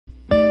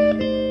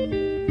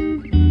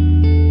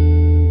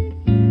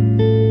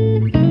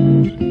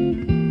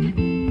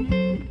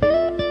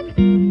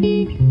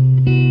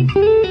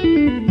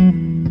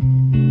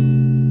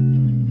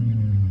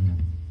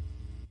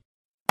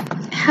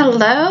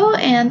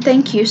and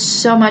thank you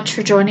so much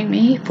for joining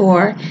me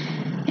for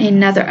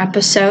another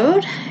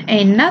episode,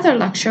 another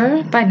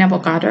lecture by Neville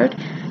Goddard.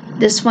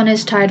 This one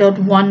is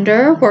titled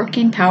Wonder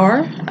Working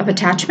Power of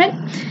Attachment,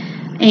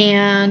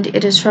 and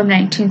it is from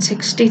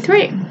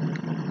 1963.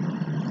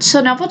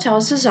 So Neville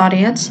tells his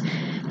audience,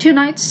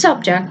 tonight's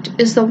subject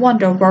is the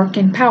wonder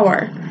working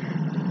power.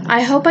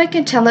 I hope I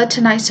can tell it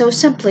tonight so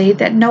simply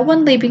that no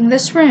one leaving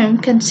this room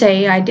can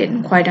say I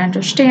didn't quite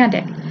understand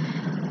it.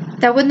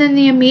 That within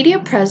the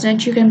immediate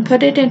present you can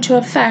put it into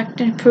effect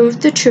and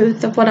prove the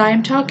truth of what I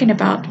am talking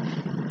about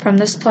from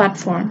this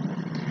platform.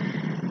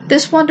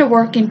 This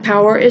wonder-working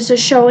power is a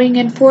showing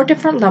in 4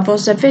 different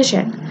levels of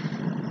vision.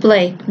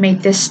 Blake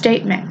made this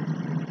statement.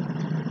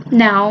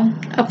 Now,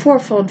 a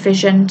fourfold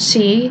vision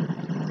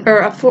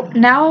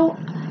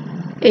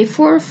a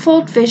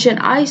fourfold vision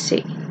I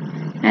see,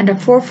 and a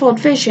fourfold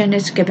vision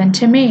is given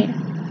to me.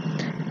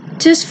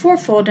 'Tis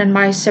fourfold in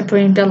my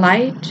supreme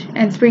delight,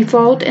 and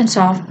threefold in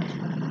soft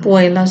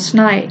boyless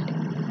night,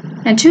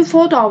 and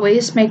twofold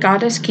always may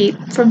God us keep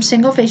from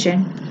single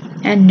vision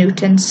and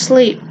Newton's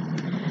sleep.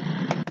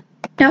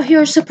 Now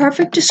here's the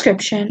perfect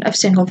description of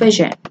single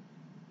vision.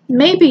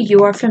 Maybe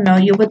you are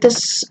familiar with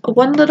this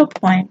one little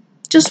poem,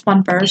 just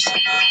one verse.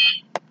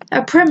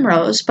 A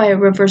primrose by a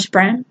river's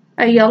brim,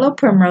 a yellow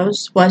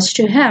primrose was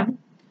to him,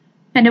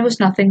 and it was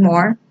nothing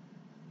more.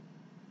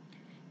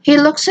 He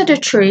looks at a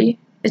tree,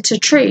 it's a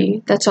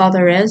tree, that's all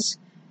there is.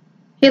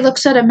 He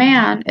looks at a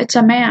man, it's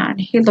a man.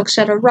 He looks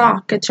at a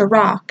rock, it's a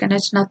rock, and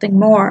it's nothing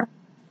more.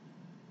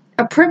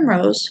 A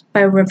primrose by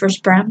a river's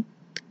brim,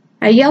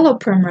 a yellow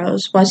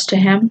primrose was to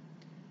him,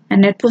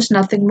 and it was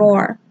nothing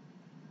more.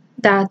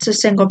 That's a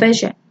single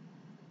vision,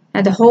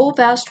 and the whole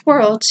vast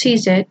world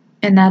sees it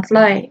in that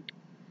light.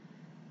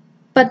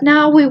 But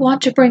now we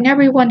want to bring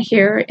everyone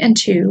here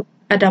into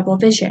a double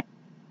vision.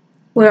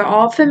 We're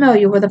all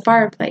familiar with a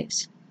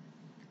fireplace.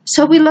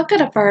 So we look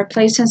at a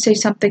fireplace and say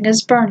something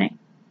is burning.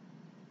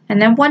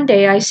 And then one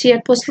day I see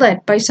it was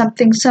lit by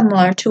something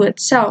similar to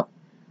itself.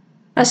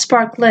 A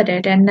spark lit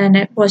it, and then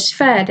it was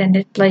fed, and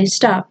it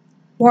blazed up,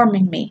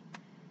 warming me,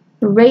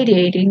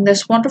 radiating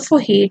this wonderful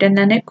heat, and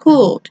then it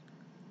cooled.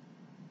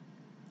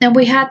 And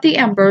we had the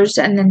embers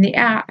and then the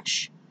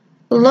ash.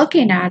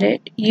 Looking at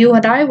it, you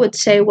and I would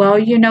say, well,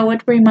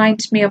 it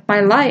reminds me of my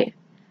life.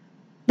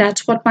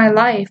 That's what my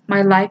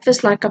life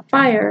is like a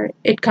fire.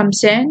 It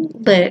comes in,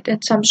 lit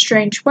in some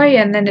strange way,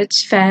 and then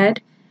it's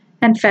fed,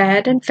 and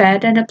fed and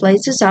fed, and it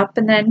blazes up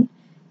and then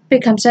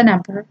becomes an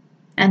ember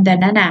and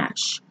then an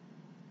ash.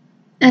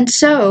 And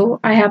so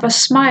I have a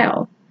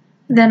smile.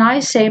 Then I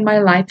say my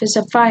life is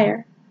a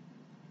fire.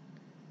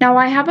 Now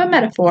I have a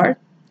metaphor.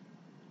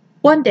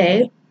 One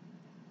day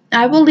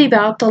I will leave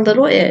out the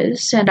little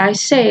is, and I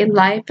say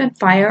life and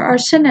fire are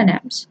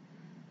synonyms.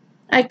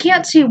 I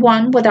can't see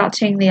one without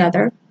seeing the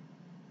other,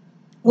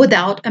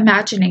 without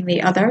imagining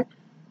the other.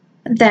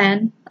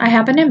 Then I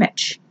have an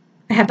image.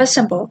 I have a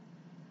symbol.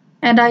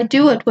 And I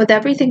do it with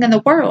everything in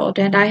the world,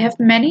 and I have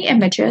many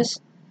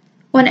images.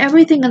 When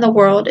everything in the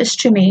world is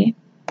to me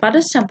but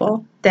a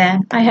symbol,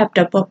 then I have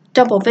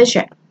double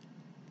vision.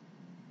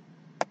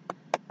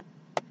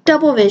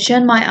 Double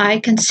vision, my eye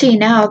can see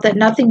now that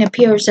nothing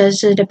appears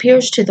as it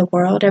appears to the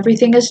world.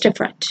 Everything is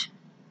different.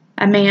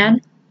 A man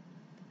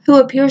who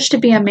appears to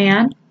be a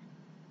man.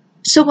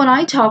 So when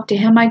I talk to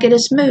him, I get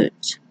his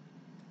moods.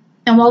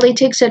 And while he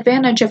takes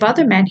advantage of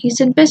other men, he's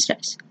in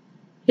business.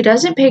 He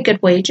doesn't pay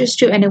good wages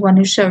to anyone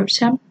who serves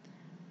him.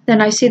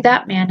 Then I see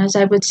that man as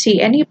I would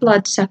see any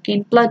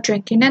blood-sucking,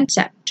 blood-drinking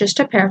insect, just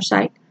a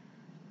parasite.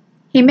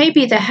 He may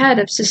be the head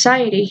of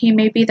society, he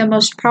may be the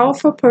most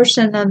powerful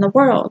person in the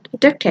world, a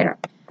dictator,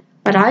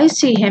 but I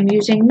see him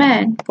using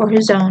men for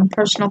his own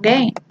personal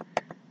gain.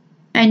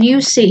 And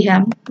you see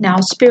him now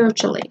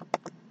spiritually.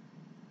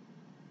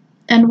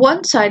 And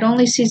one side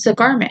only sees the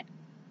garment,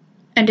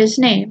 and his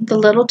name, the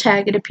little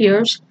tag it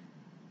appears,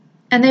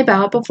 and they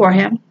bow before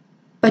him.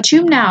 But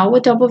you now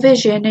with double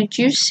vision, and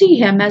you see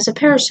him as a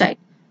parasite,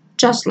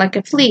 just like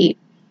a flea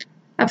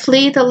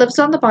that lives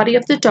on the body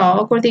of the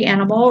dog or the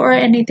animal or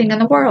anything in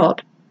the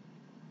world.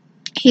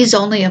 He's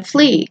only a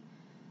flea.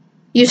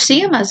 You see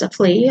him as a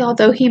flea,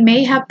 although he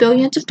may have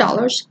billions of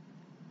dollars.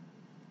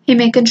 He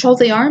may control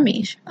the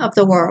armies of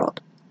the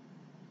world,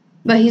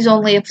 but he's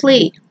only a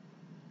flea.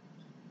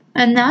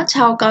 And that's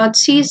how God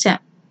sees him.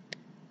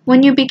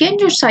 When you begin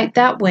your sight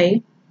that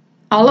way,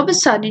 all of a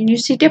sudden you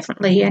see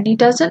differently, and he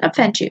doesn't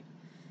offend you.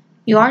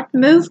 You aren't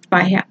moved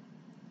by him.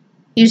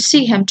 You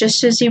see him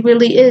just as he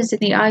really is in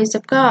the eyes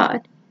of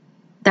God.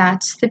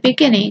 That's the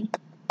beginning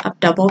of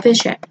double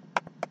vision.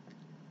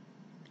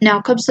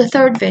 Now comes the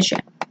third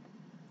vision.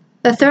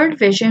 The third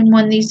vision,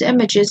 when these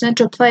images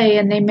interplay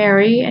and they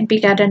marry and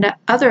beget into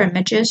other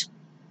images,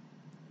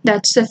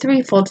 that's the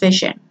threefold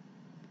vision.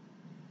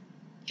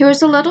 Here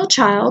is a little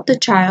child. The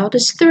child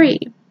is 3.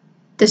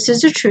 This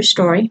is a true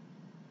story.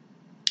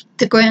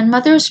 The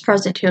grandmother is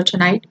present here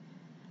tonight.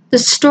 The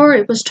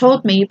story was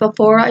told me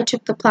before I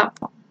took the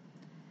platform.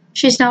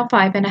 She's now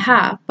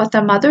 5.5, but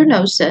the mother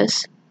knows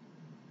this.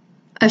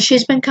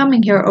 She's been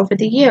coming here over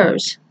the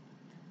years.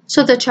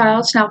 So the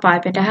child's now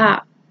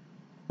 5.5.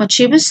 When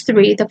she was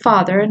 3, the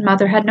father and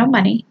mother had no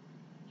money.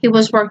 He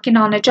was working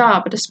on a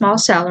job at a small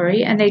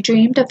salary, and they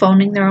dreamed of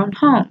owning their own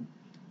home.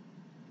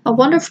 A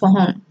wonderful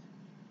home.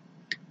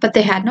 But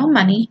they had no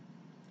money,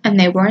 and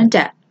they were in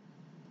debt.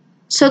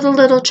 So the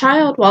little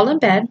child, while in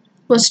bed,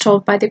 was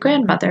told by the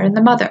grandmother and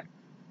the mother,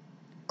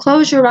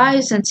 "Close your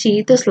eyes and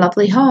see this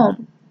lovely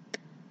home.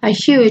 A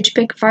huge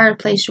big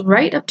fireplace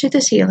right up to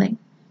the ceiling.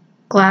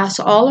 Glass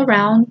all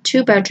around,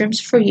 2 bedrooms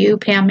for you,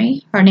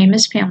 Pammy," her name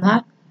is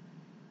Pamela,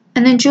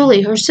 and then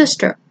Julie, her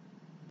sister,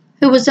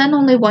 who was then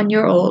only 1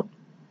 year old.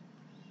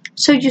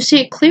 So you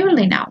see it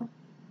clearly now.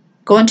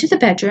 Go into the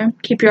bedroom,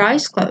 keep your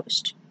eyes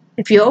closed.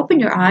 If you open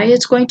your eye,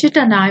 it's going to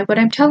deny what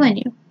I'm telling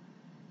you.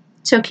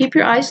 So keep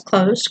your eyes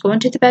closed, go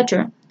into the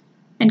bedroom,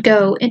 and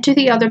go into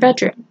the other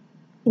bedroom.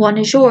 One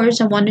is yours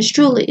and one is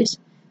Julie's,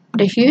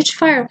 and a huge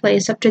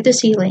fireplace up to the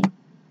ceiling.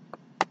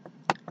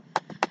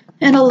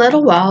 In a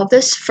little while,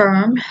 this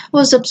firm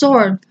was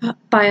absorbed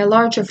by a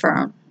larger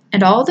firm,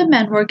 and all the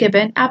men were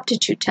given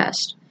aptitude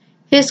tests.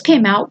 His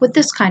came out with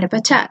this kind of a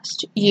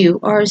test: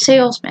 you are a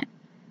salesman.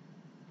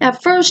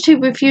 At first, he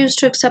refused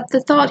to accept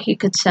the thought he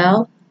could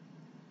sell.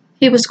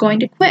 He was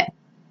going to quit.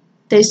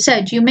 They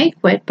said, "You may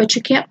quit, but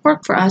you can't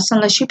work for us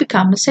unless you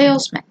become a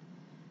salesman."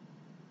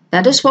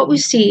 That is what we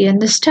see in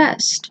this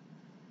test.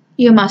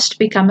 You must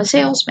become a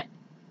salesman.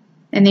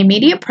 In the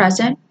immediate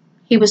present,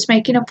 he was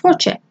making a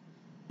fortune,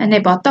 and they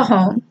bought the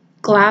home,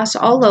 glass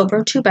all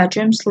over, 2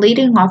 bedrooms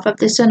leading off of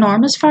this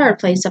enormous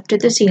fireplace up to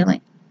the ceiling.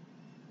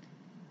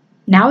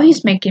 Now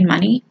he's making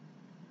money.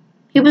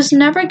 He was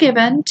never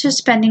given to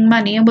spending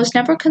money and was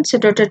never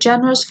considered a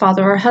generous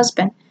father or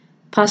husband,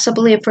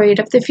 possibly afraid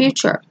of the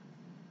future.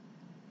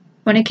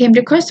 When it came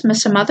to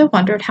Christmas, a mother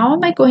wondered, how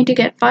am I going to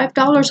get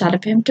 $5 out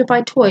of him to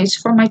buy toys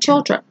for my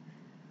children?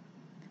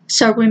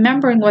 So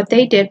remembering what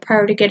they did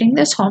prior to getting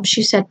this home,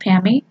 she said,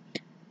 "Pammy,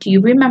 do you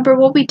remember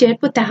what we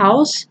did with the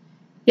house?"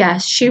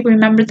 Yes, she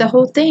remembered the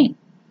whole thing.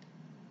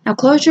 "Now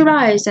close your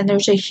eyes, and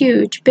there's a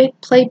huge, big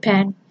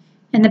playpen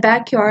in the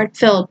backyard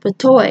filled with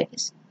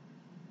toys.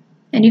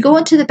 And you go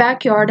into the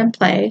backyard and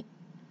play.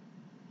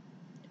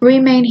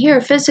 Remain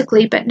here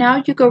physically, but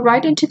now you go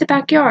right into the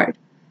backyard.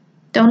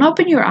 Don't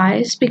open your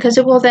eyes, because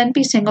it will then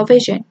be single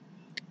vision.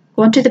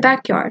 Go into the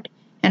backyard,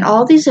 and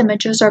all these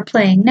images are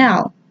playing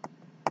now."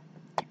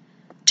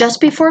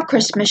 Just before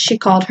Christmas, she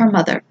called her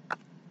mother,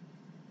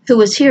 who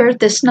was here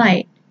this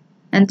night,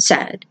 and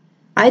said,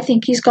 "I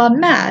think he's gone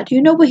mad.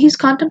 You know what he's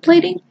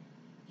contemplating?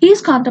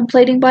 He's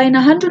contemplating buying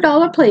a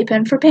 $100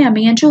 playpen for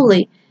Pammy and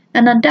Julie,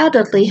 and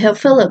undoubtedly he'll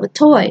fill it with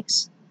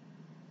toys."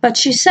 But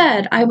she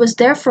said, "I was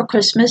there for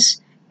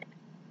Christmas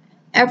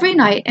every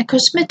night and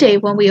Christmas Day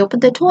when we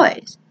opened the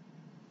toys.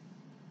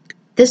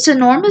 This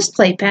enormous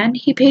playpen,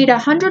 he paid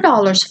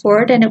 $100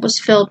 for it, and it was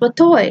filled with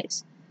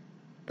toys."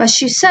 But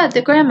she said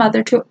the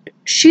grandmother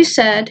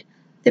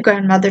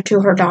to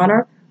her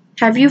daughter,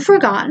 "Have you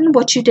forgotten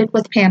what you did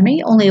with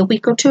Pammy only a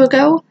week or 2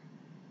 ago?"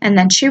 And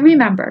then she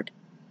remembered.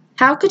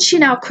 How could she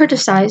now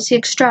criticize the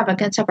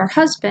extravagance of her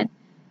husband,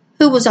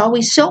 who was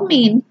always so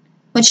mean,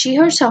 when she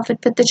herself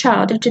had put the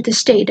child into the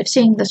state of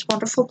seeing this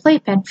wonderful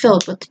playpen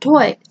filled with the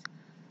toys?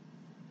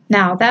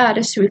 Now that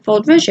is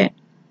threefold vision.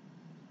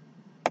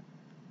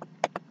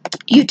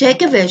 You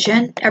take a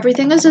vision,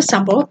 everything is a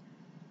symbol.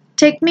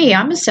 Take me,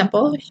 I'm a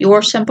symbol,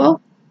 you're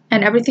symbol,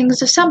 and everything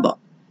is a symbol.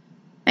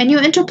 And you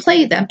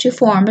interplay them to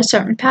form a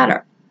certain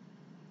pattern,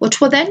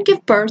 which will then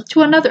give birth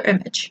to another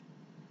image.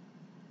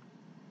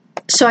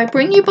 So I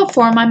bring you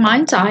before my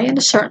mind's eye in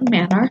a certain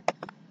manner.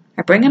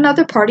 I bring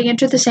another party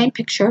into the same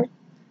picture.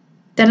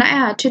 Then I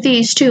add to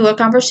these two a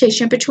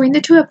conversation between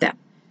the two of them,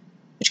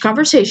 which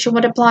conversation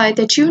would imply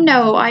that you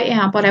know I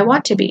am what I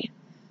want to be.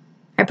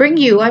 I bring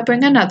you, I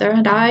bring another,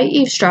 and I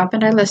eavesdrop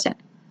and I listen.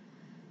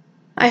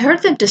 I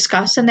heard them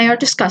discuss, and they are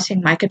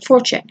discussing my good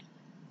fortune.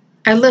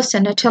 I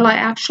listen until I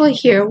actually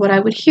hear what I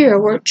would hear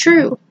were it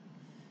true.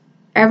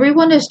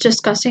 Everyone is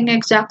discussing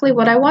exactly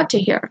what I want to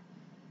hear.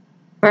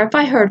 Or if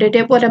I heard it,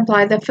 it would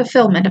imply the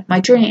fulfillment of my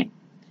dream.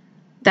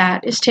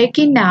 That is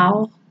taking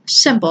now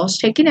symbols,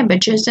 taking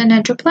images, and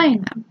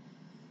interplaying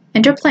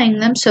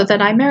them so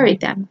that I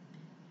married them.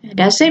 And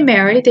as they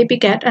marry, they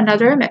beget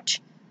another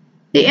image.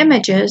 The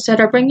images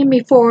that are bringing me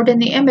forward in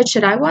the image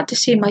that I want to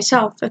see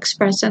myself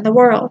expressed in the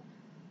world.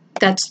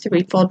 That's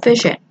threefold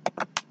vision.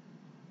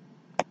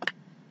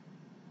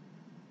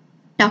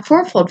 Now,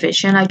 fourfold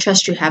vision, I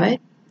trust you have it.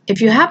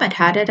 If you haven't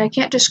had it, I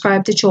can't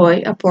describe the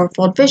joy of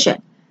fourfold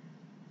vision.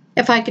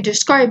 If I could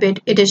describe it,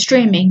 it is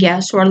dreaming,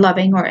 yes, or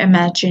loving, or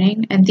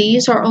imagining, and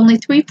these are only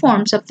 3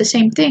 forms of the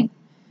same thing.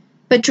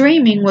 But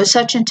dreaming with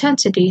such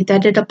intensity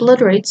that it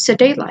obliterates the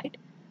daylight,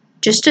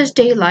 just as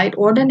daylight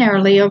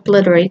ordinarily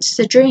obliterates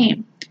the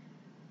dream.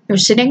 You're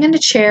sitting in a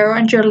chair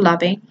and you're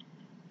loving,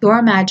 you're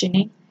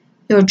imagining,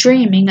 you're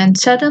dreaming, and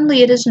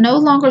suddenly it is no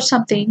longer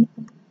something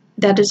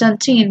that is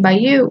unseen by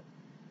you.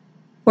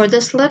 For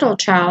this little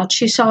child,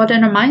 she saw it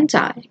in her mind's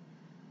eye.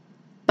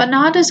 But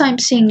not as I'm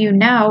seeing you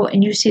now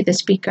and you see the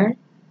speaker.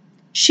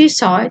 She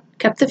saw it,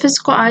 kept the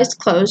physical eyes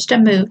closed,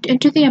 and moved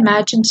into the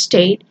imagined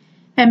state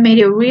and made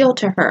it real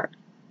to her.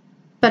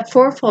 But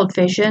fourfold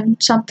vision,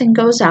 something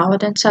goes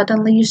out and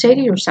suddenly you say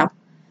to yourself,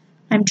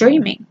 I'm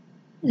dreaming.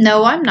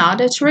 No, I'm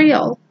not. It's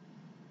real.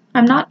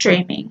 I'm not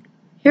dreaming.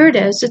 Here it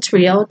is. It's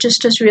real,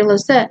 just as real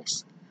as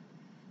this.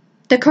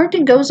 The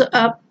curtain goes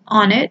up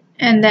on it,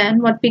 and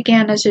then what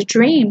began as a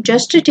dream,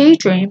 just a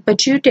daydream,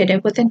 but you did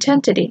it with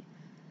intensity.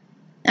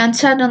 And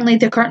suddenly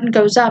the curtain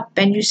goes up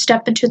and you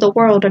step into the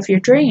world of your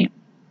dream.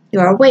 You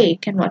are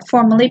awake in what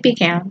formerly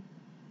began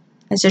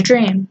as a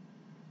dream.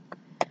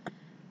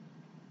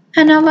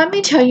 And now let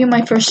me tell you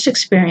my first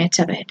experience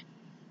of it.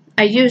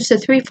 I used the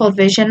threefold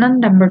vision a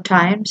number of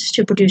times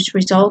to produce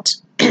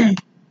results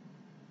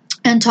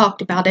and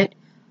talked about it,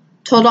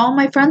 told all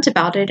my friends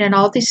about it, and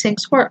all these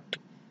things worked.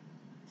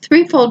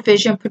 Threefold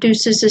vision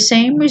produces the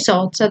same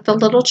results that the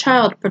little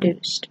child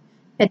produced.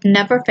 It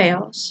never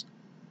fails.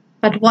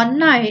 But one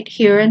night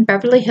here in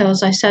Beverly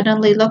Hills, I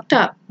suddenly looked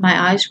up,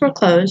 my eyes were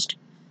closed,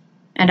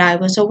 and I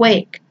was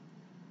awake.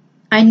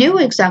 I knew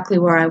exactly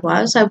where I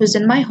was. I was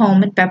in my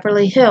home in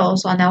Beverly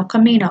Hills on El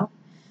Camino,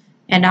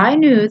 and I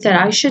knew that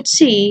I should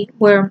see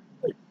what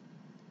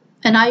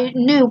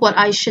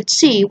I should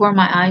see were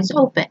my eyes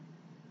open.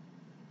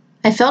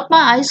 I felt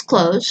my eyes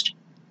closed,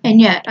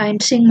 and yet I am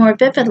seeing more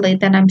vividly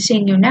than I'm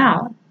seeing you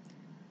now.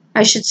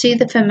 I should see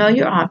the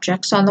familiar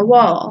objects on the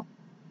wall.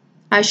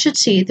 I should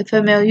see the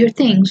familiar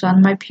things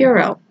on my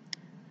bureau.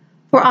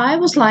 For I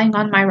was lying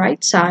on my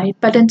right side,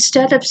 but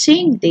instead of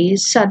seeing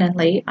these,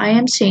 suddenly I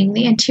am seeing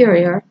the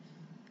interior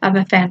of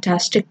a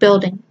fantastic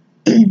building.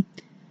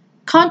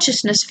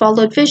 Consciousness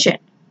followed vision,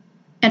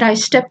 and I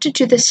stepped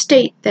into the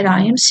state that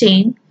I am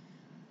seeing.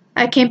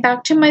 I came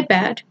back to my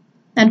bed,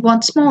 and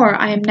once more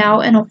I am now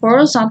in a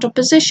horizontal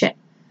position.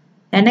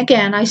 Then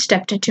again I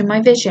stepped into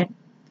my vision,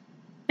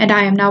 and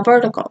I am now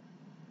vertical.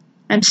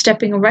 I'm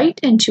stepping right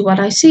into what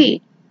I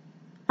see.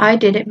 I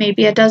did it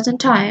maybe a dozen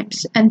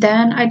times, and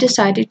then I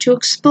decided to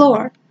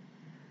explore.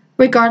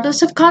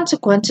 Regardless of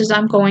consequences,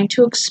 I'm going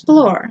to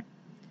explore.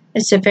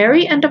 It's the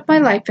very end of my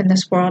life in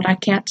this world. I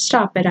can't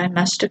stop it. I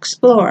must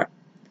explore.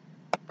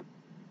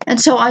 And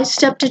so I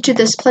stepped into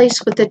this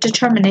place with the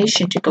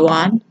determination to go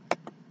on.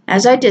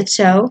 As I did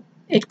so,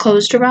 it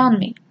closed around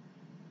me.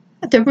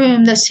 The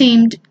room that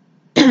seemed,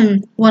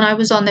 when I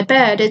was on the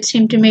bed, it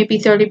seemed to maybe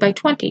 30 by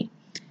 20.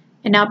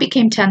 It now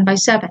became 10 by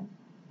 7.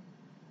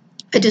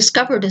 I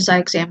discovered as I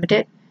examined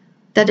it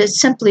that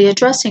it's simply a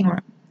dressing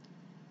room.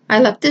 I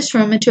left this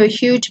room into a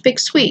huge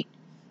big suite,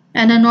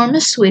 an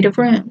enormous suite of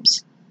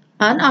rooms,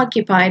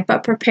 unoccupied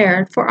but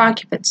prepared for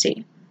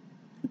occupancy,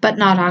 but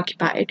not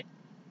occupied.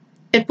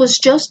 It was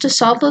just as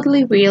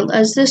solidly real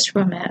as this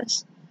room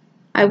is.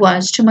 I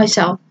was, to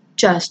myself,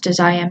 just as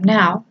I am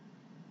now.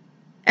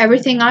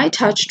 Everything I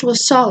touched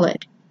was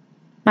solid.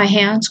 My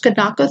hands could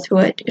not go through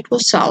it. It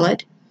was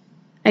solid.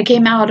 I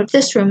came out of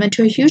this room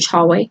into a huge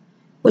hallway,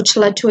 which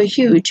led to a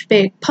huge,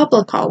 big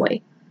public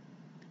hallway.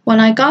 When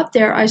I got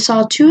there, I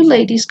saw 2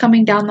 ladies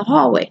coming down the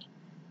hallway.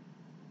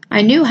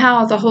 I knew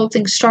how the whole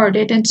thing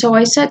started, and so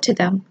I said to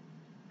them,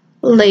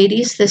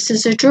 "Ladies, this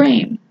is a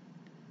dream."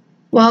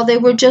 Well, they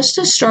were just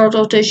as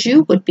startled as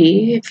you would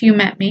be if you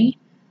met me,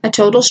 a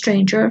total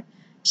stranger,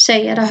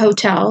 say at a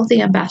hotel,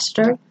 the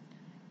ambassador.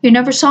 You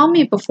never saw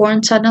me before,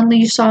 and suddenly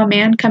you saw a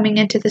man coming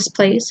into this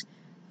place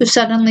who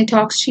suddenly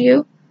talks to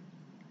you.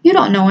 You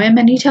don't know him,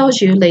 and he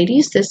tells you,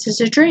 "Ladies, this is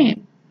a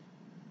dream."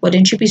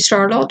 Wouldn't you be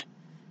startled?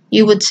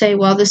 You would say,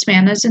 "Well, this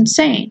man is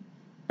insane.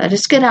 Let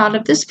us get out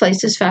of this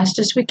place as fast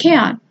as we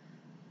can."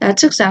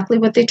 That's exactly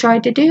what they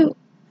tried to do.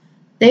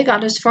 They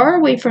got as far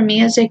away from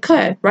me as they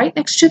could, right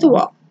next to the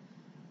wall.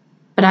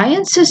 But I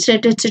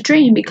insisted it's a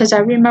dream because I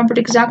remembered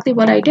exactly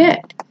what I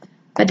did.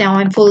 But now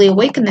I'm fully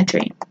awake in the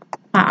dream.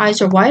 My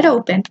eyes are wide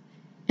open,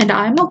 and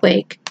I'm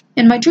awake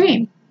in my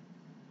dream.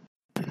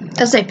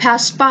 As I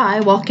passed by,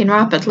 walking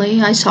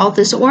rapidly, I saw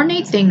this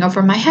ornate thing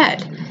over my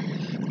head,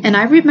 and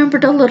I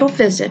remembered a little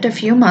visit a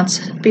few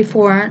months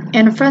before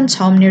in a friend's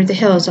home near the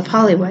hills of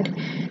Hollywood,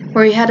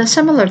 where he had a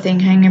similar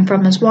thing hanging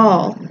from his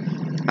wall.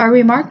 I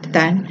remarked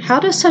then, "How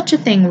does such a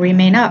thing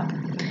remain up?"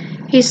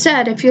 He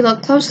said, "If you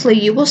look closely,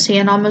 you will see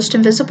an almost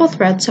invisible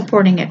thread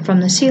supporting it from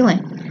the ceiling,"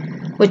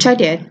 which I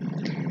did.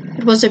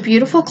 It was a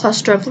beautiful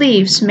cluster of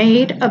leaves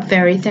made of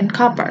very thin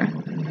copper.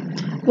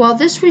 Well,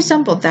 this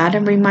resembled that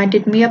and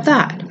reminded me of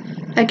that,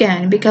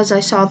 again, because I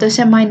saw this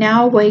in my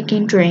now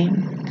waking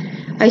dream.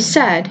 I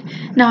said,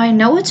 "Now I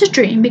know it's a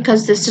dream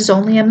because this is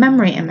only a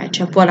memory image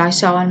of what I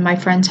saw in my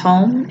friend's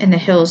home in the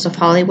hills of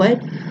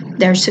Hollywood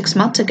there 6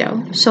 months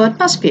ago, so it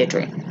must be a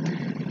dream.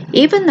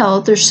 Even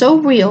though they're so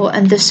real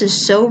and this is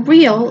so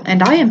real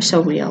and I am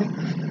so real,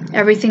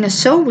 everything is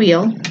so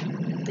real,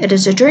 it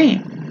is a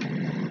dream."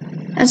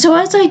 And so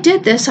as I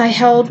did this, I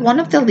held one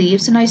of the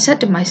leaves and I said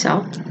to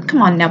myself,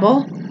 "Come on,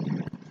 Neville.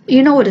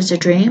 You know it is a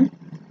dream.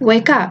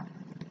 Wake up.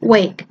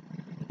 Wake."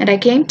 And I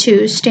came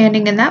to,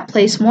 standing in that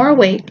place more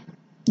awake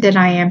than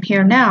I am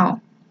here now.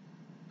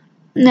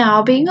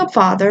 Now, being a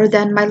father,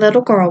 then my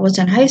little girl was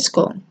in high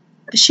school.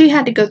 She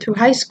had to go through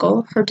high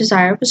school. Her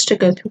desire was to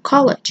go through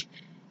college.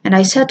 And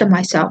I said to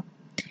myself,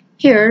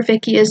 here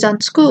Vicky is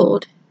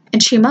unschooled,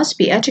 and she must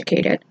be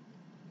educated.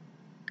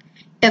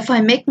 If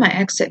I make my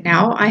exit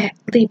now, I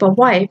leave a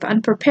wife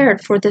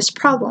unprepared for this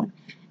problem,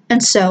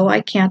 and so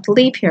I can't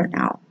leave here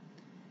now.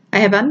 I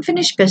have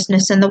unfinished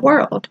business in the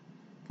world,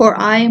 for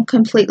I am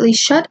completely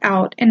shut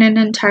out in an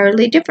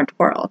entirely different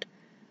world.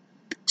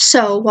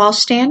 So, while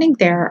standing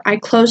there, I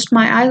closed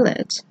my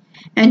eyelids,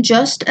 and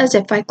just as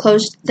if I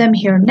closed them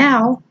here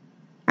now,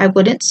 I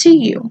wouldn't see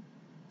you.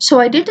 So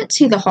I didn't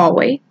see the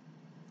hallway.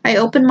 I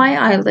opened my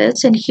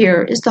eyelids, and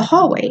here is the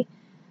hallway.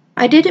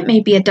 I did it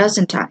maybe a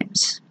dozen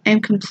times. I am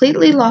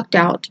completely locked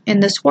out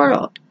in this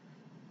world.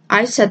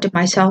 I said to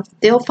myself,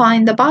 they'll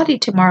find the body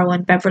tomorrow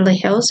in Beverly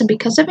Hills, and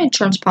because of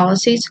insurance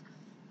policies,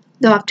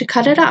 they'll have to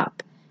cut it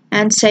up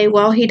and say,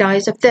 well, he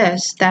dies of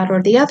this, that,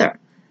 or the other.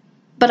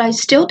 But I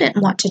still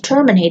didn't want to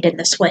terminate in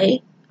this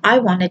way. I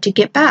wanted to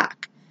get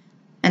back.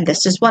 And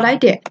this is what I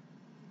did.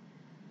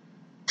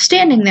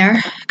 Standing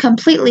there,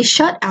 completely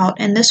shut out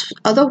in this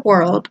other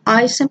world,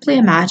 I simply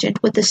imagined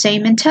with the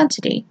same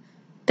intensity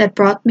that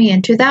brought me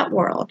into that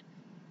world.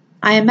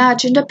 I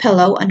imagined a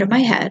pillow under my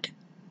head.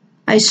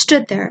 I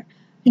stood there,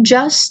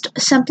 just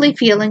simply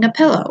feeling a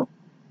pillow.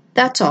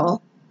 That's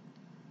all.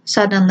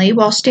 Suddenly,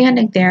 while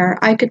standing there,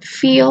 I could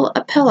feel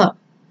a pillow.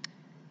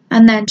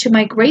 And then, to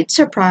my great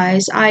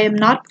surprise, I am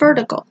not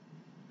vertical.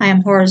 I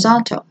am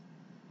horizontal.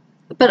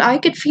 But I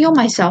could feel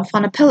myself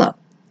on a pillow.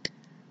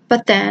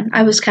 But then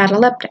I was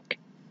cataleptic,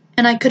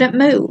 and I couldn't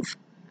move.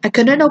 I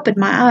couldn't open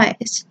my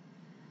eyes.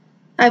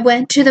 I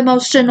went to the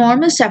most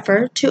enormous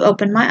effort to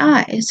open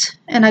my eyes,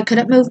 and I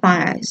couldn't move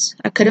my eyes.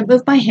 I couldn't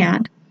move my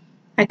hand.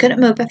 I couldn't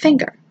move a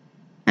finger.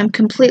 I'm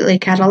completely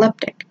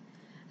cataleptic.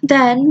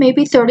 Then,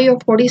 maybe 30 or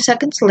 40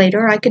 seconds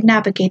later, I could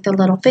navigate the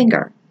little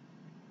finger.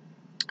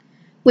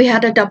 We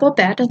had a double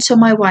bed, and so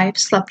my wife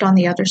slept on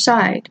the other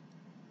side.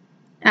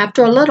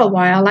 After a little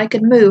while, I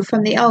could move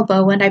from the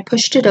elbow, and I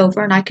pushed it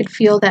over, and I could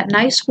feel that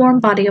nice warm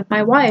body of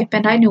my wife,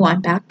 and I knew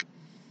I'm back.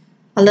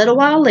 A little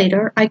while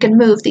later, I could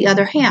move the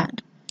other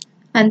hand.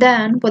 And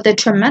then, with a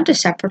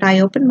tremendous effort,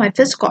 I opened my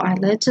physical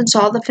eyelids and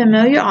saw the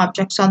familiar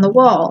objects on the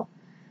wall.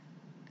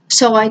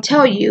 So I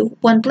tell you,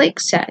 when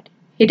Blake said,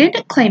 he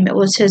didn't claim it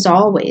was his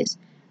always.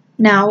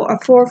 Now a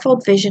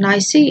fourfold vision I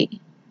see.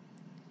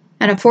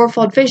 And a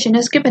fourfold vision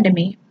is given to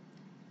me.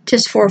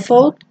 'Tis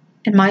fourfold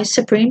in my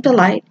supreme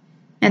delight,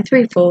 and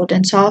threefold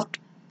in soft,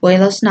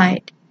 wayless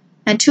night,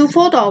 and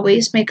twofold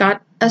always may God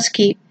us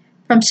keep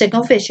from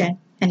single vision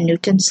and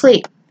Newton's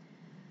sleep.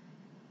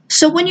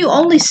 So when you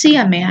only see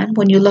a man,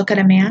 when you look at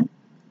a man,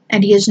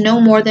 and he is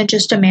no more than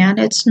just a man,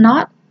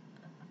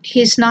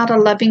 he's not a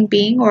loving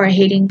being or a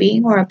hating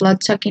being or a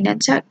blood-sucking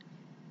insect.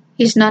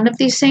 He's none of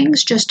these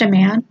things, just a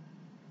man.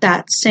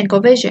 That's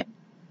single vision.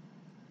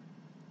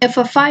 If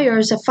a fire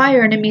is a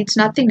fire and it means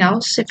nothing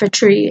else, if a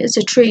tree is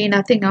a tree and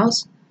nothing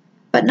else,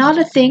 but not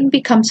a thing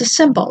becomes a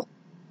symbol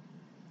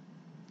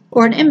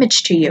or an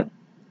image to you,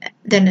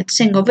 then it's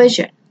single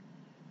vision.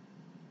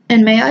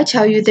 And may I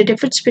tell you, the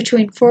difference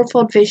between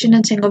fourfold vision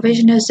and single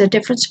vision is the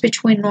difference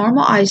between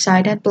normal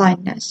eyesight and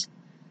blindness.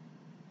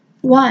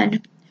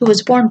 One who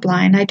was born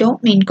blind, I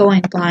don't mean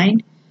going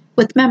blind,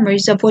 with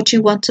memories of what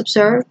you once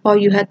observed while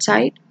you had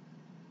sight.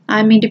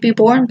 I mean to be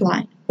born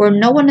blind, where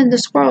no one in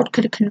this world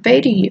could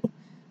convey to you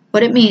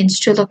what it means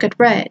to look at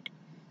red.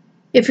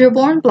 If you're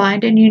born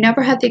blind and you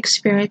never had the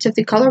experience of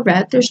the color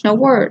red, there's no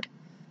word,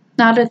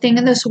 not a thing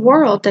in this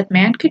world that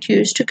man could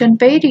use to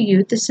convey to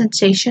you the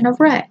sensation of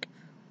red,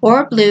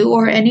 or blue,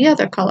 or any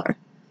other color.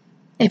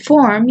 A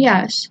form,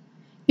 yes.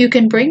 You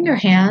can bring your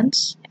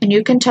hands, and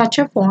you can touch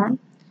a form,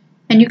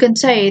 and you can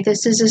say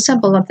this is a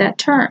symbol of that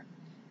term,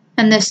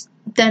 and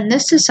then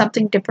this is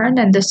something different,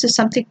 and this is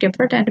something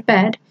different, and a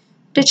bed,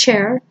 and a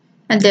chair,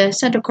 and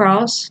this, and a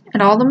cross,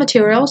 and all the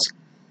materials,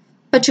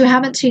 but you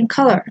haven't seen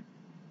color.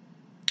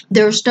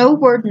 There's no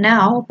word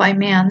now by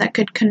man that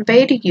could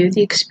convey to you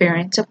the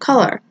experience of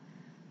color.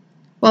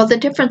 Well, the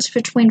difference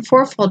between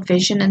fourfold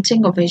vision and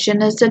single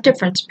vision is the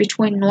difference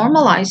between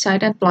normal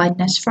eyesight and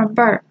blindness from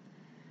birth.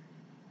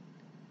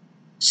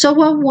 So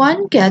when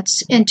one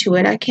gets into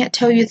it, I can't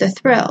tell you the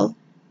thrill.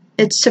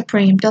 It's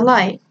supreme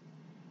delight.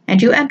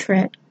 And you enter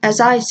it, as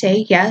I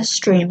say, yes,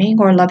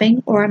 dreaming or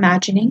loving or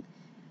imagining,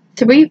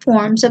 three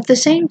forms of the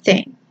same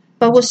thing,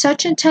 but with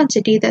such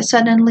intensity that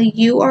suddenly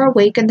you are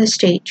awake in the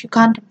state you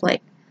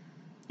contemplate.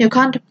 You're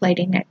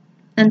contemplating it,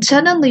 and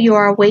suddenly you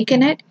are awake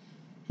in it,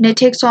 and it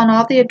takes on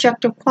all the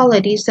objective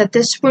qualities that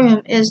this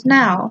room is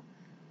now.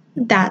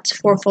 That's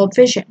fourfold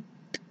vision.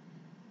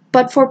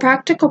 But for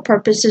practical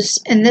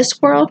purposes in this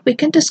world, we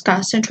can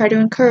discuss and try to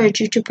encourage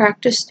you to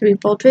practice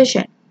threefold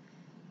vision.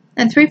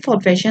 And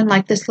threefold vision,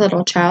 like this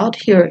little child,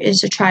 here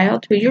is a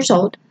child, 3 years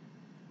old,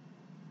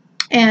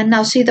 and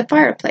now see the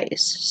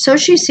fireplace. So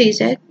she sees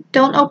it.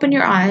 Don't open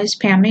your eyes,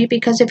 Pammy,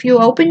 because if you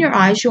open your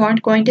eyes, you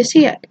aren't going to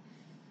see it.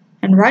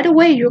 And right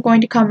away, you're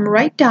going to come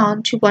right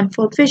down to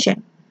onefold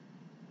vision.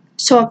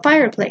 So a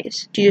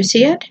fireplace, do you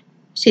see it?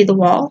 See the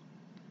wall?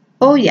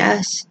 Oh,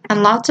 yes.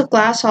 And lots of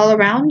glass all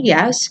around?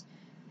 Yes.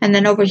 And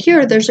then over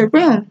here, there's a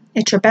room.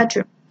 It's your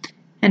bedroom.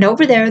 And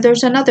over there,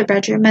 there's another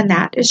bedroom, and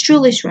that is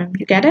Julie's room.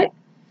 You get it?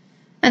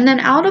 And then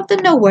out of the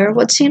nowhere,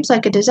 what seems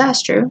like a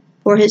disaster,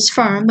 for his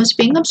firm was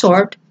being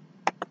absorbed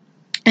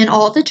and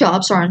all the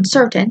jobs are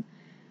uncertain.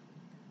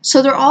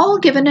 So they're all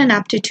given an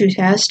aptitude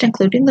test,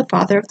 including the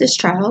father of this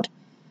child.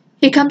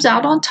 He comes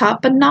out on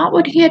top, but not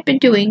what he had been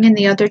doing in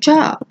the other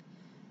job.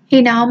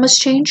 He now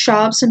must change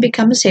jobs and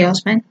become a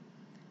salesman,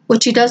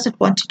 which he doesn't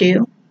want to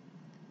do.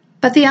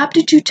 But the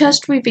aptitude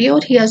test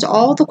revealed he has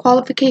all the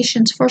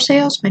qualifications for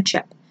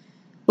salesmanship,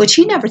 which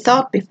he never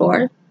thought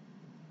before.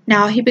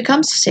 Now he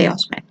becomes a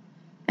salesman,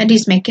 and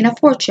he's making a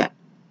fortune.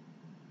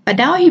 But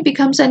now he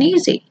becomes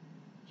uneasy.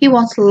 He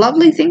wants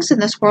lovely things in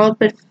this world,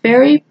 but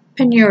very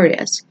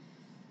penurious.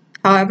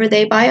 However,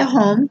 they buy a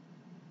home,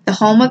 the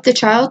home of the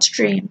child's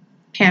dream,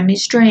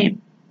 Pammy's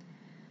dream.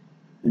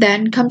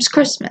 Then comes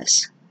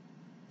Christmas.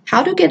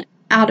 How to get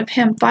out of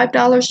him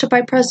 $5 to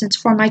buy presents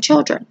for my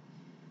children?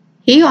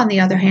 He, on the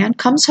other hand,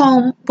 comes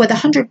home with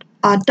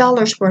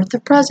 $100 worth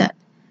of present.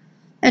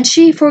 And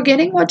she,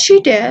 forgetting what she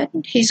did,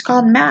 he's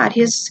gone mad.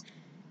 He's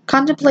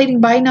contemplating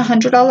buying a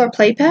 $100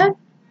 playpen.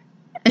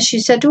 And she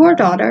said to her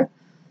daughter,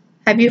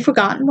 "Have you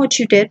forgotten what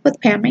you did with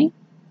Pammy?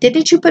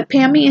 Didn't you put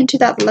Pammy into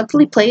that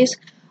lovely place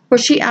where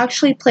she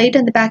actually played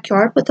in the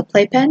backyard with the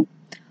playpen?"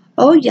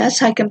 "Oh,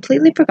 yes, I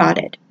completely forgot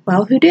it."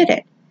 "Well, who did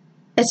it?"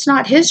 "It's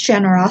not his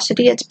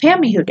generosity, it's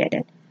Pammy who did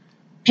it."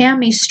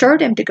 Pammy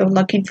stirred him to go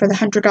looking for the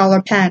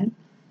 $100 pen,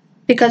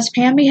 because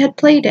Pammy had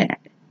played in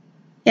it.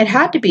 It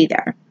had to be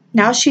there.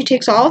 Now she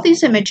takes all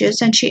these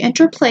images and she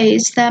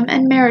interplays them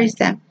and marries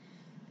them,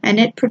 and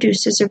it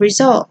produces a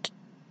result.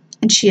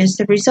 And she is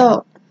the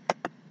result.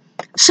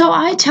 So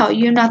I tell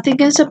you, nothing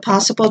is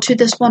impossible to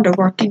this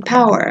wonder-working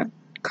power.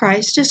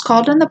 Christ is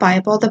called in the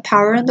Bible the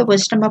power and the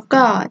wisdom of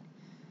God.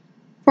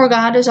 For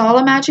God is all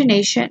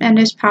imagination, and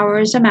his power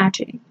is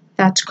imagining.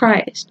 That's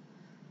Christ.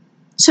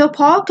 So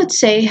Paul could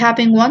say,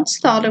 having once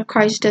thought of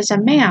Christ as a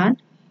man,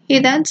 he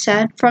then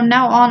said, "From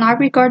now on I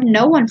regard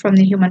no one from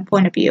the human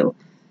point of view,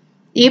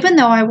 even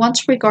though I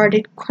once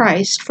regarded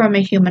Christ from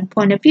a human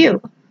point of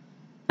view.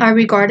 I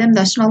regard him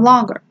thus no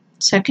longer."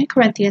 2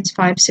 Corinthians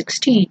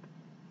 5:16.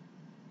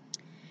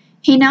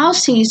 He now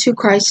sees who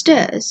Christ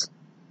is.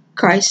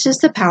 Christ is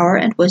the power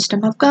and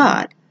wisdom of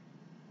God.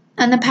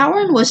 And the power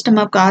and wisdom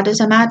of God is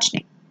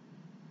imagining,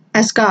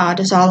 as God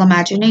is all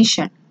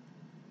imagination.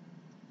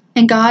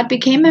 And God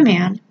became a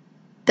man,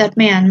 that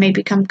man may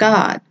become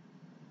God.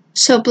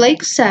 So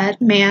Blake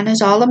said, man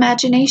is all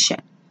imagination,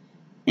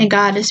 and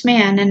God is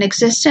man, and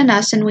exists in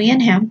us and we in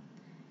him.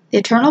 The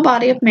eternal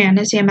body of man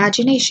is the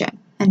imagination,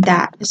 and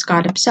that is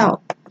God himself.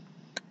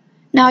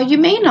 Now you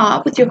may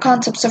not, with your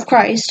concepts of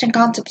Christ and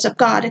concepts of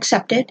God,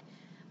 accept it,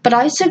 but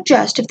I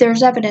suggest if there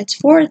is evidence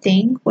for a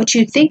thing, what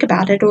you think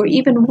about it or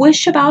even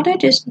wish about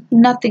it is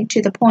nothing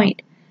to the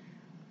point.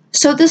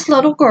 So this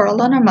little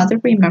girl and her mother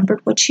remembered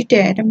what she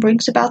did and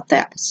brings about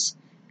this.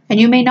 And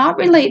you may not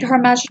relate her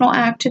imaginal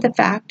act to the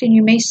fact, and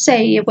you may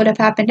say it would have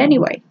happened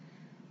anyway.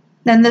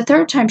 Then the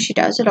third time she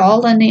does it,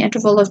 all in the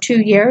interval of 2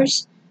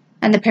 years,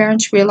 and the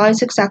parents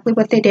realize exactly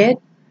what they did.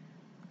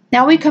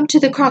 Now we come to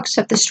the crux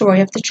of the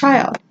story of the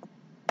child.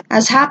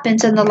 As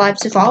happens in the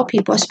lives of all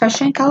people,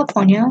 especially in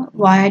California,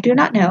 why I do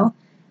not know,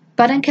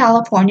 but in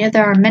California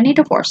there are many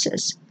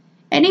divorces.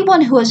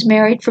 Anyone who is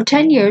married for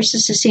 10 years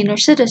is a senior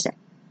citizen.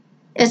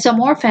 It's a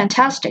more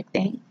fantastic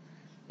thing.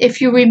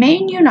 If you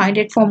remain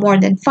united for more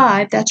than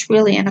 5, that's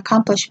really an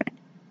accomplishment.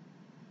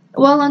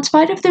 Well, in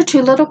spite of their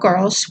 2 little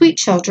girls, sweet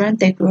children,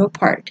 they grew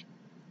apart.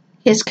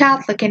 He is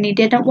Catholic and he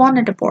didn't want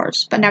a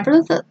divorce, but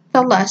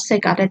nevertheless they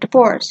got a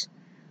divorce.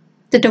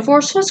 The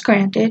divorce was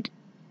granted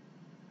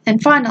and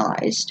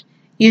finalized.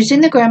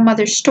 Using the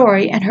grandmother's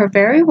story and her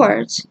very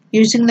words,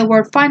 using the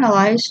word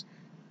finalized,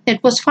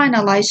 it was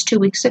finalized 2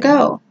 weeks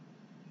ago.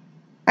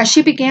 As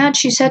she began,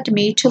 she said to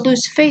me to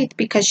lose faith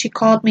because she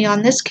called me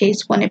on this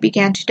case when it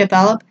began to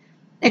develop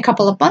a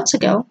couple of months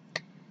ago,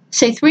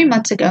 say 3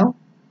 months ago,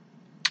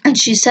 and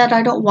she said,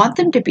 "I don't want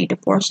them to be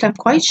divorced. I'm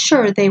quite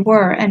sure they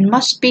were and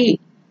must be."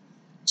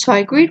 So I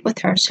agreed with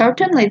her.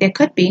 Certainly they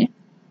could be.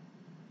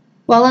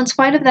 Well, in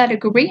spite of that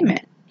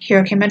agreement,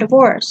 here came a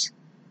divorce.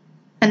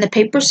 And the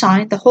paper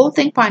signed, the whole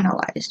thing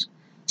finalized.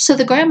 So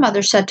the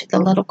grandmother said to the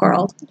little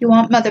girl, "You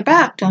want mother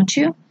back, don't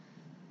you?"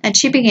 And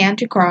she began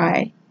to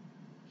cry.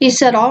 He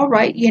said, "All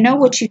right, you know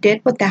what you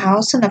did with the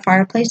house and the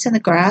fireplace and the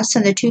grass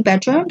and the 2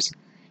 bedrooms?"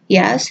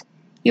 "Yes."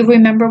 "You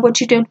remember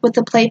what you did with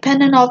the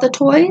playpen and all the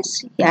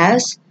toys?"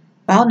 "Yes."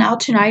 "Well, now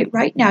tonight,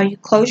 right now, you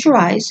close your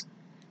eyes,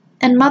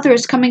 and mother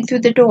is coming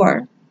through the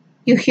door.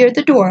 You hear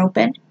the door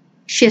open.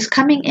 She is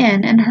coming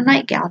in her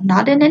nightgown,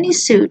 not in any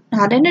suit,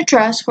 not in a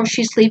dress, for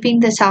she's leaving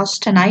this house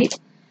tonight.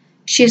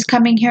 She is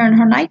coming here in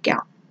her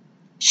nightgown.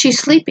 She's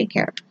sleeping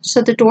here,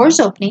 so the door is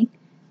opening,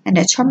 and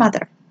it's her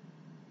mother.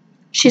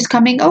 She's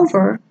coming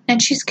over,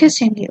 and she's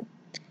kissing you.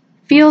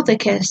 Feel the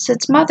kiss,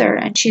 it's mother,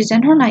 and she's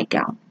in her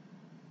nightgown.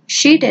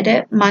 She did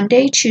it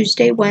Monday,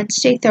 Tuesday,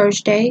 Wednesday,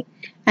 Thursday,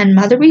 and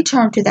mother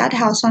returned to that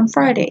house on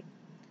Friday.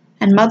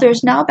 And mother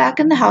is now back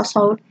in the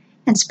household,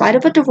 in spite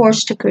of a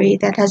divorce decree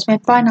that has been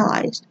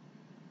finalized.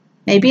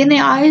 Maybe in the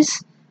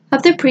eyes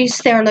of the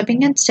priests they are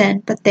living in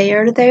sin, but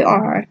there they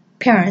are,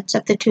 parents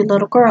of the 2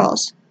 little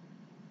girls.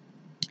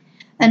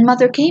 And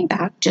Mother came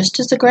back just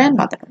as the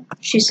grandmother.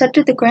 She said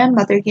to the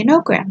grandmother, "You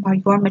know, Grandma,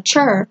 you are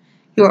mature,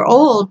 you are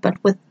old, but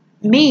with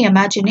me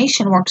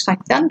imagination works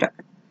like thunder.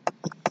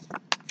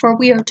 For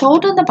we are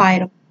told in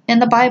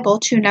the Bible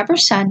to never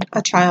send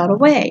a child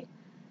away,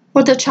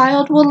 for the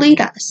child will lead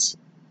us.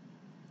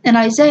 In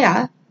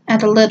Isaiah,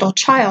 and a little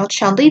child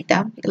shall lead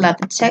them,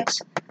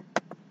 11:6.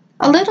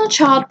 A little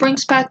child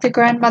brings back the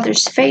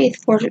grandmother's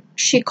faith, for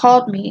she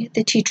called me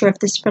the teacher of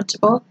this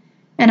principle,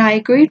 and I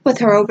agreed with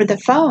her over the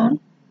phone.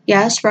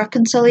 Yes,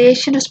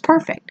 reconciliation is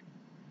perfect.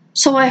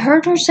 So I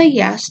heard her say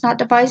yes, not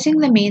devising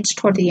the means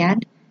toward the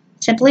end,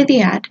 simply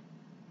the end.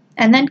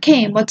 And then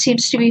came what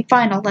seems to be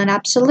final and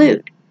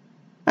absolute,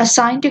 a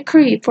signed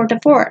decree for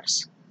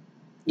divorce.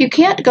 You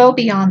can't go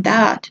beyond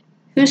that.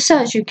 Who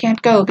says you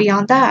can't go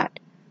beyond that?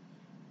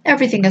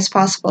 Everything is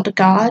possible to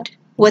God.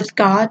 With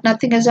God,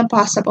 nothing is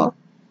impossible,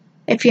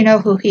 if you know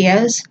who He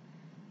is.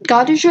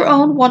 God is your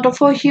own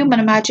wonderful human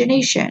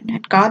imagination,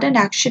 and God in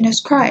action is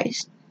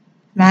Christ.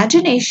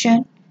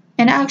 Imagination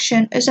in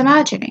action is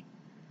imagining.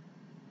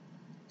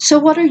 So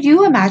what are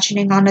you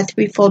imagining on a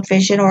threefold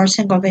vision or a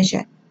single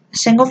vision? A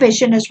single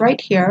vision is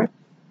right here,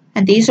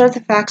 and these are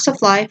the facts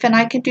of life, and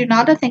I can do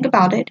not a thing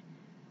about it.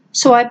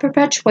 So I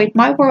perpetuate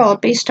my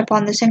world based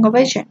upon the single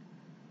vision.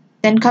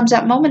 Then comes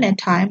that moment in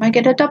time, I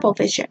get a double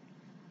vision,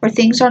 where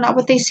things are not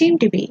what they seem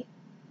to be.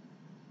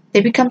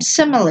 They become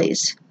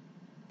similes.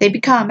 They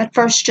become, at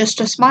first,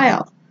 just a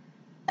smile.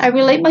 I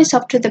relate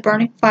myself to the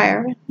burning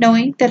fire,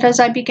 knowing that as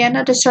I begin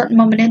at a certain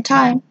moment in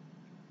time,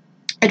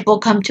 it will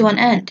come to an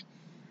end,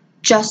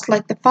 just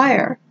like the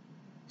fire.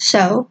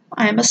 So,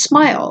 I am a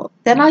smile.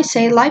 Then I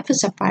say life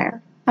is a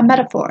fire, a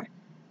metaphor.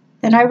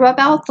 Then I rub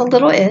out the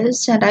little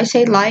is, and I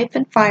say life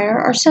and fire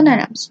are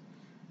synonyms.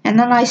 And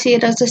then I see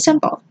it as a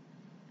symbol.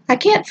 I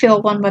can't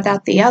feel one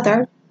without the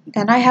other.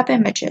 Then I have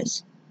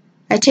images.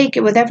 I take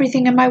it with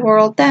everything in my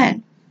world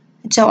then.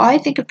 And so I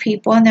think of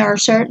people, and there are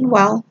certain,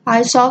 well,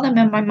 I saw them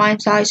in my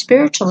mind's eye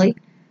spiritually,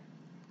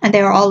 and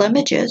they are all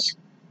images.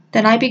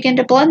 Then I begin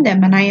to blend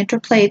them, and I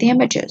interplay the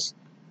images.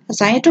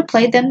 As I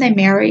interplay them, they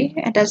marry,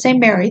 and as they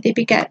marry, they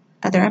beget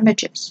other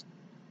images.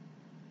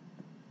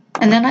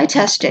 And then I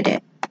tested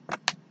it.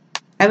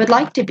 I would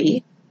like to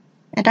be,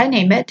 and I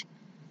name it.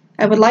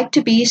 I would like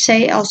to be,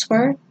 say,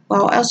 elsewhere.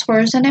 Well,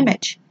 elsewhere is an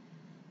image.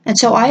 And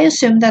so I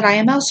assume that I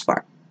am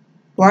elsewhere.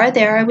 Were I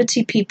there, I would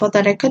see people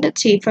that I couldn't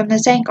see from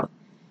this angle.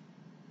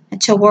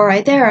 And so were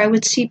I there, I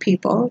would see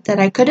people that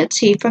I couldn't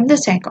see from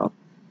this angle.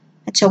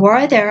 And so were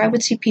I there, I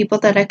would see people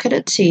that I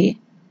couldn't see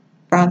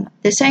from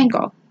this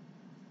angle.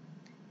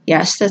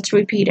 Yes, that's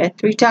repeated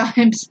 3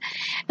 times.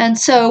 And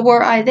so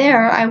were I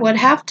there, I would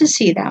have to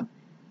see them,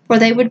 for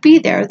they would be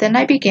there. Then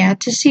I began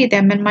to see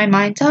them in my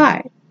mind's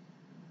eye.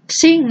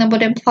 Seeing them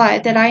would imply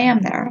that I am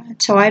there,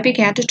 and so I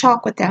began to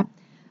talk with them,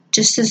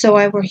 just as though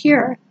I were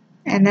here.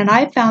 And then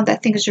I found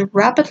that things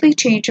rapidly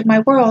change in my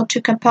world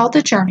to compel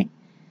the journey,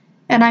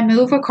 and I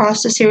move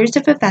across a series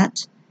of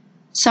events,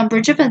 some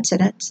bridge of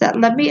incidents that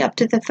led me up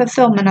to the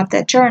fulfillment of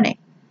that journey.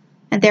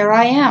 And there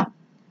I am.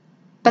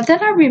 But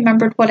then I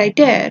remembered what I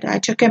did. I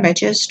took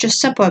images,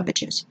 just simple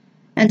images,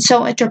 and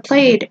so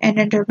interplayed and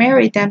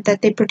intermarried them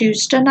that they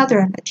produced another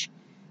image.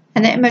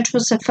 And the image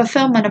was the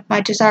fulfillment of my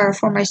desire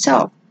for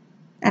myself,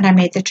 and I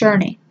made the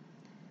journey.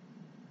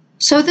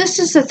 So this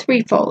is the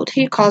threefold.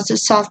 He calls it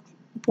soft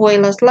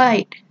Beulah's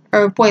light,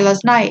 or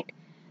Beulah's night,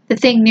 the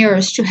thing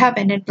nearest to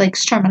heaven in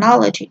Blake's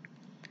terminology.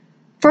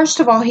 First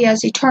of all, he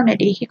has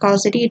eternity. He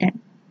calls it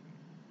Eden,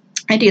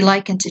 and he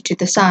likens it to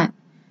the sun.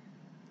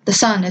 The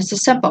sun is the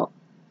symbol.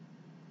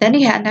 Then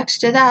he had next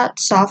to that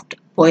soft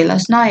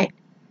Beulah's night,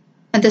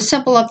 and the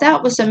symbol of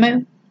that was the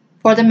moon,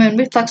 for the moon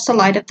reflects the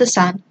light of the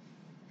sun,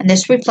 and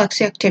this reflects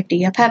the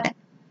activity of heaven.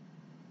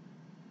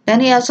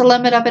 Then he has the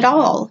limit of it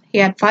all. He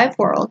had 5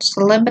 worlds.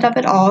 The limit of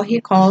it all he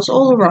calls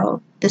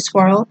Ulro, this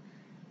world,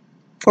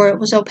 for it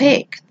was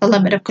opaque, the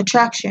limit of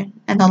contraction,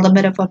 and the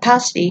limit of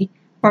opacity,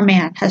 where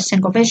man has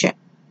single vision.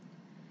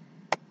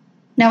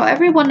 Now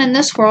everyone in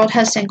this world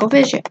has single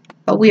vision,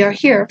 but we are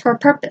here for a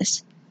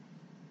purpose.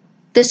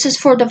 This is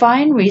for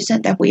divine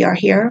reason that we are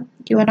here.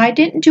 You and I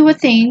didn't do a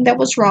thing that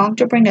was wrong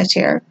to bring us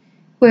here.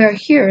 We are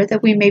here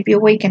that we may be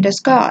awakened as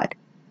God.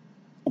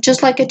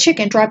 Just like a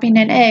chicken dropping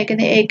an egg, and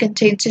the egg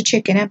contains the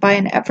chicken, and by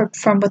an effort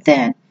from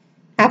within,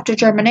 after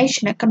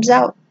germination, it comes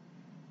out.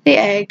 The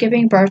egg,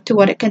 giving birth to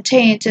what it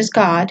contains, is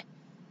God,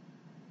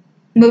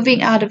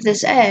 moving out of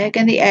this egg,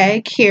 and the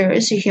egg here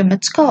is a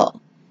human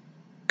skull.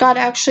 God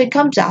actually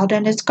comes out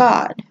and is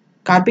God.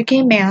 God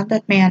became man,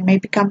 that man may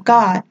become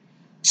God.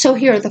 So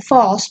here the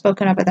fall,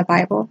 spoken of in the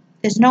Bible,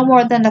 is no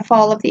more than the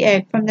fall of the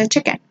egg from the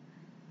chicken.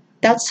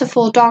 That's the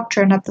full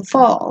doctrine of the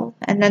fall,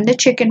 and then the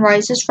chicken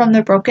rises from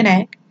the broken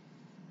egg,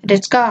 and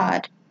it's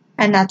God,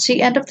 and that's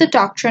the end of the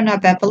doctrine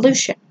of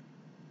evolution.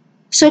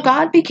 So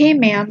God became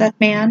man, that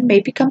man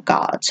may become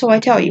God. So I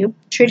tell you,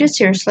 treat it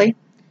seriously,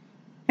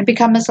 and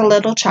become as a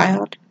little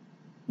child.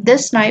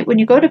 This night, when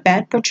you go to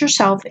bed, put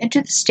yourself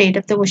into the state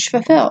of the wish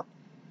fulfilled,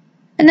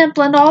 and then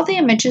blend all the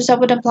images that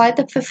would imply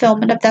the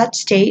fulfillment of that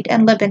state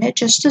and live in it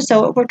just as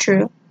though it were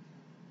true.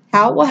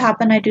 How it will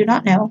happen, I do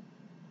not know.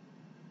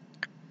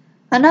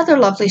 Another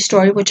lovely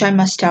story which I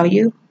must tell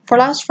you, for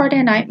last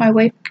Friday night my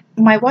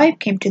wife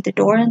came to the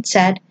door and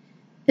said,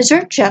 "Is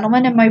there a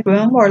gentleman in my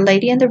room or a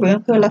lady in the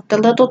room who left a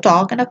little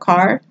dog in a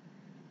car?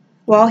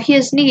 Well, he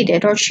is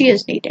needed or she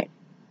is needed."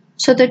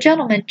 So the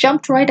gentleman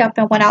jumped right up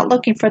and went out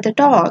looking for the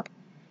dog.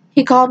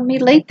 He called me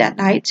late that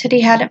night, said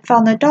he hadn't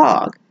found the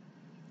dog.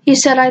 He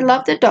said, "I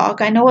love the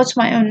dog. I know it's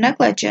my own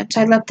negligence.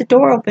 I left the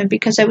door open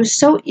because I was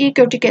so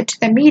eager to get to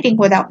the meeting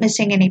without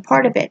missing any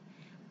part of it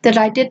that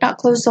I did not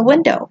close the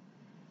window.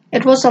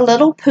 It was a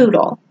little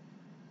poodle.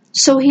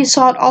 So he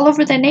sought all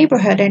over the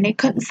neighborhood and he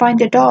couldn't find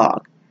the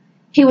dog.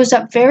 He was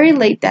up very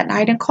late that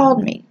night and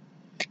called me.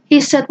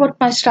 He said, 'What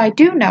must I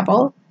do,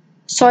 Neville?'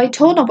 So I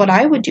told him what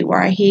I would do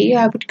were he.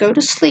 I would go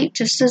to sleep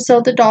just as though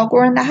the dog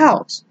were in the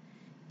house.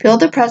 Feel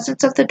the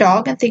presence of the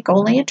dog and think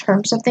only in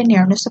terms of the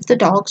nearness of the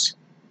dog's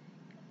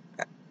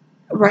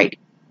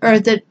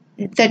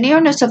the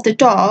nearness of the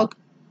dog,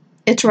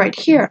 it's right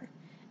here.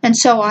 And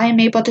so I am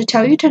able to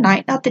tell you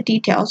tonight, not the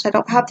details, I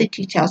don't have the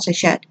details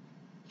as yet.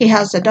 He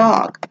has the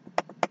dog.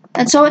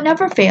 And so it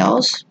never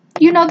fails.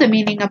 You know the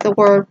meaning of the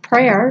word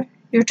prayer.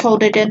 You're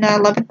told it in the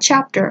 11th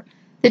chapter,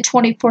 the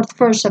 24th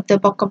verse of the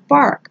book of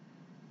Mark.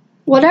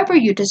 Whatever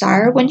you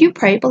desire, when you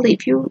pray,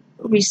 believe you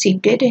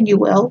received it, and you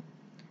will.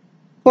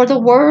 For the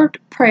word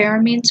prayer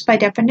means by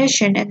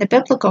definition in the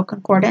biblical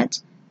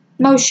concordance,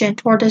 motion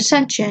toward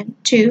ascension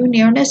to,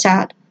 nearness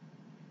at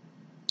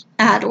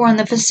or in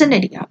the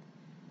vicinity of.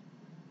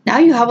 Now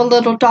you have a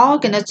little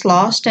dog and it's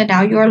lost, and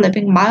now you are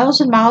living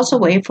miles and miles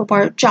away from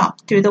where it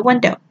jumped through the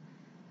window.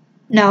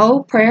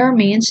 No, prayer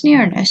means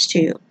nearness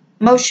to,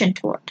 motion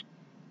toward,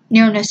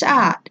 nearness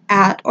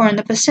at or in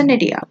the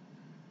vicinity of.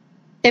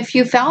 If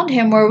you found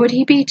him, where would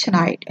he be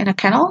tonight? In a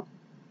kennel?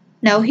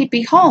 No, he'd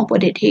be home,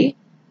 wouldn't he?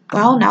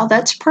 Well, now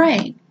that's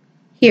praying.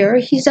 Here,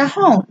 he's at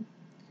home.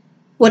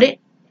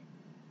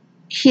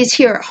 He's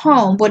here at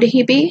home, would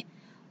he be?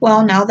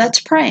 Well, now that's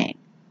praying.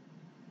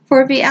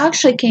 For if he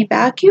actually came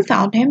back, you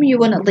found him, you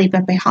wouldn't leave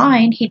him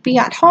behind, he'd be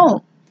at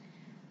home.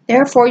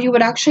 Therefore, you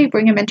would actually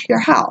bring him into your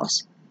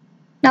house.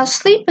 Now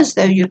sleep as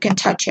though you can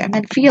touch him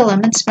and feel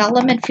him and smell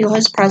him and feel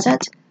his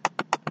presence.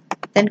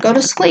 Then go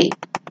to sleep.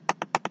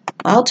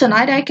 Well,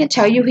 tonight I can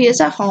tell you he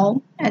is at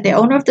home, and the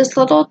owner of this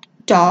little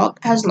dog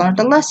has learned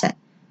a lesson,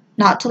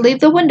 not to leave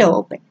the window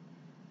open.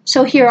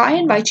 So here I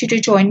invite you to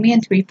join me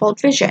in threefold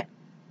vision.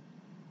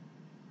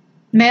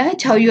 May I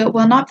tell you it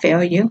will not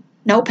fail you.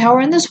 No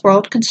power in this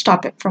world can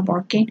stop it from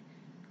working,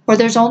 for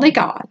there's only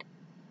God.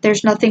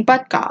 There's nothing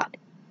but God.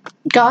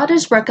 God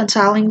is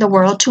reconciling the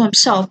world to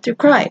himself through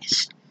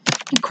Christ,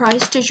 and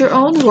Christ is your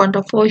own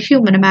wonderful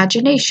human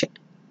imagination.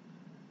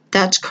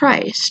 That's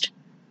Christ.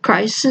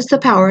 Christ is the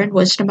power and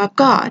wisdom of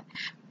God.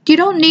 You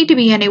don't need to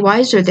be any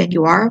wiser than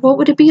you are. What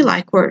would it be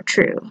like were it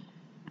true?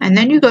 And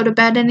then you go to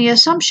bed in the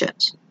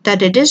assumptions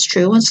that it is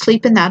true and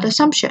sleep in that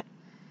assumption.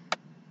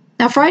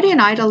 Now Friday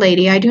night a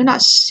lady, I do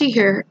not see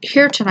her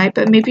here tonight,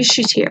 but maybe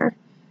she's here.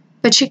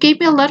 But she gave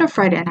me a letter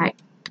Friday night.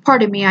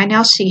 Pardon me, I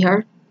now see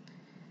her.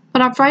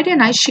 But on Friday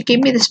night she gave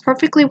me this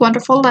perfectly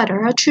wonderful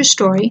letter, a true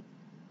story.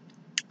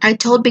 I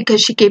told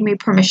because she gave me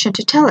permission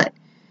to tell it.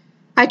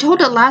 I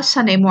told it last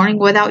Sunday morning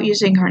without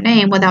using her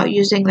name, without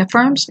using the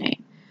firm's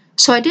name.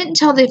 So I didn't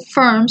tell the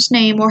firm's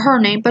name or her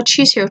name, but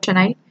she's here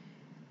tonight.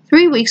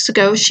 3 weeks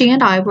ago, she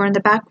and I were in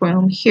the back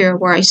room here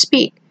where I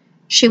speak.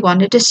 She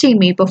wanted to see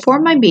me before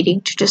my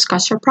meeting to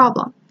discuss her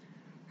problem.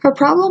 Her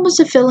problem was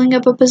the filling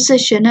of a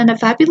position in a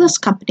fabulous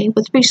company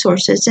with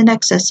resources in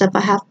excess of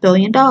 $500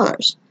 million.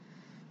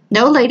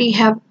 No lady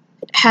had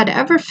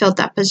ever filled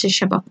that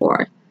position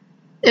before.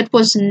 It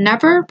was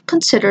never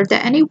considered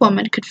that any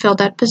woman could fill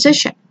that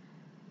position.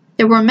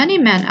 There were many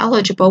men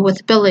eligible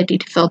with ability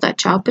to fill that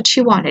job, but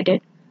she wanted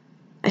it.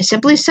 I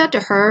simply said to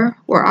her,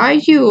 were I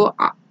you,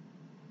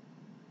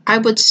 I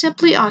would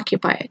simply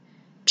occupy it,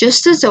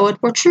 just as though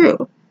it were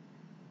true.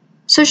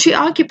 So she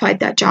occupied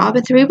that job,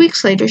 and 3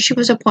 weeks later she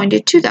was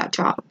appointed to that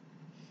job.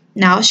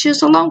 Now she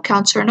is a loan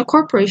counselor in a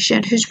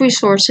corporation whose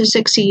resources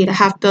exceed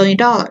 $500 million,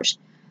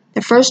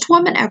 the first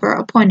woman ever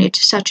appointed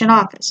to such an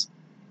office.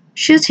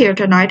 She is here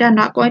tonight. I'm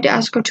not going to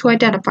ask her to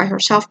identify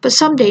herself, but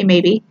someday,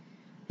 maybe,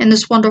 in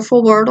this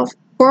wonderful world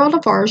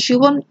of ours, you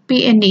will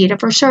be in need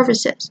of her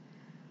services.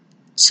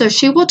 So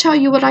she will tell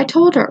you what I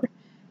told her,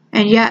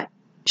 and yet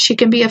she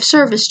can be of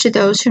service to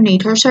those who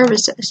need her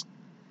services.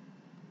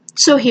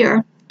 So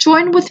here,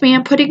 join with me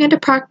in putting into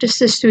practice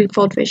this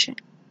threefold vision.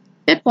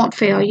 It won't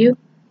fail you,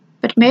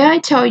 but may I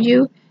tell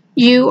you,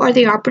 you are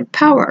the operant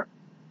power.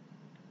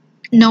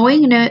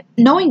 Knowing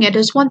it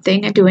is one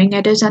thing and doing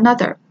it is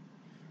another.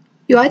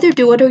 You either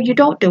do it or you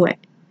don't do it.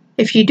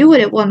 If you do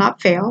it, it will not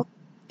fail.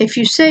 If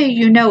you say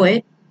you know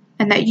it,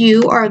 and that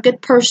you are a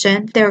good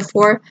person,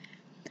 therefore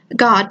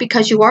God,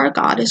 because you are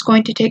God, is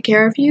going to take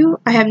care of you,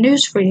 I have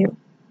news for you.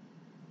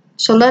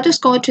 So let us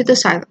go into the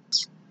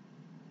silence.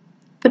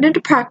 Put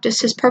into practice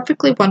this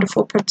perfectly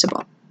wonderful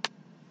principle.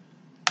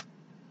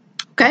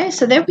 Okay,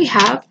 so there we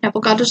have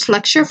Neville Goddard's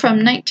lecture from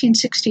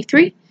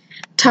 1963,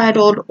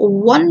 titled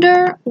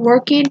Wonder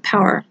Working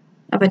Power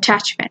of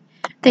Attachment.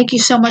 Thank you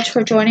so much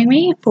for joining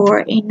me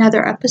for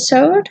another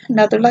episode,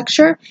 another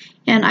lecture,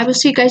 and I will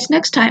see you guys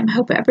next time.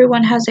 Hope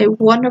everyone has a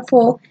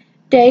wonderful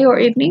day or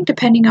evening,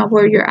 depending on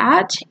where you're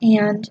at.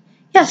 And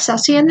yes, I'll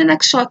see you in the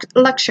next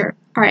lecture.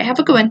 All right, have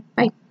a good one.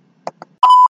 Bye.